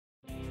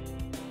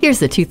Here's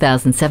the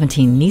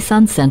 2017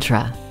 Nissan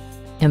Sentra.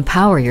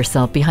 Empower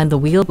yourself behind the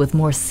wheel with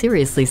more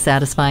seriously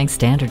satisfying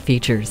standard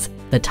features.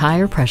 The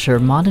tire pressure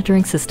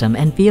monitoring system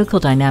and vehicle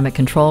dynamic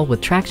control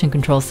with traction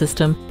control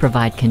system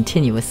provide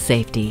continuous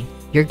safety.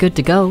 You're good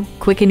to go,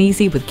 quick and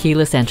easy with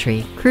keyless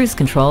entry, cruise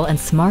control, and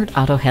smart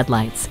auto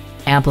headlights.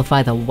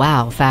 Amplify the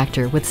wow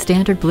factor with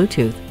standard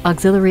Bluetooth,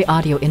 auxiliary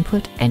audio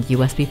input, and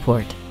USB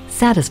port.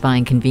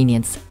 Satisfying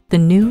convenience, the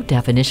new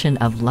definition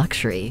of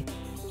luxury.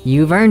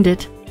 You've earned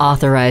it.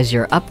 Authorize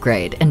your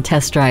upgrade and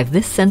test drive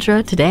this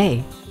Sentra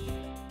today.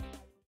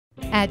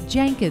 At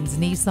Jenkins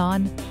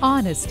Nissan,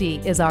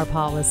 honesty is our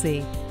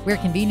policy. We're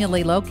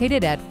conveniently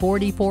located at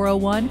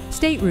 4401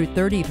 State Route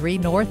 33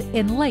 North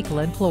in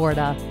Lakeland,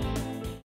 Florida.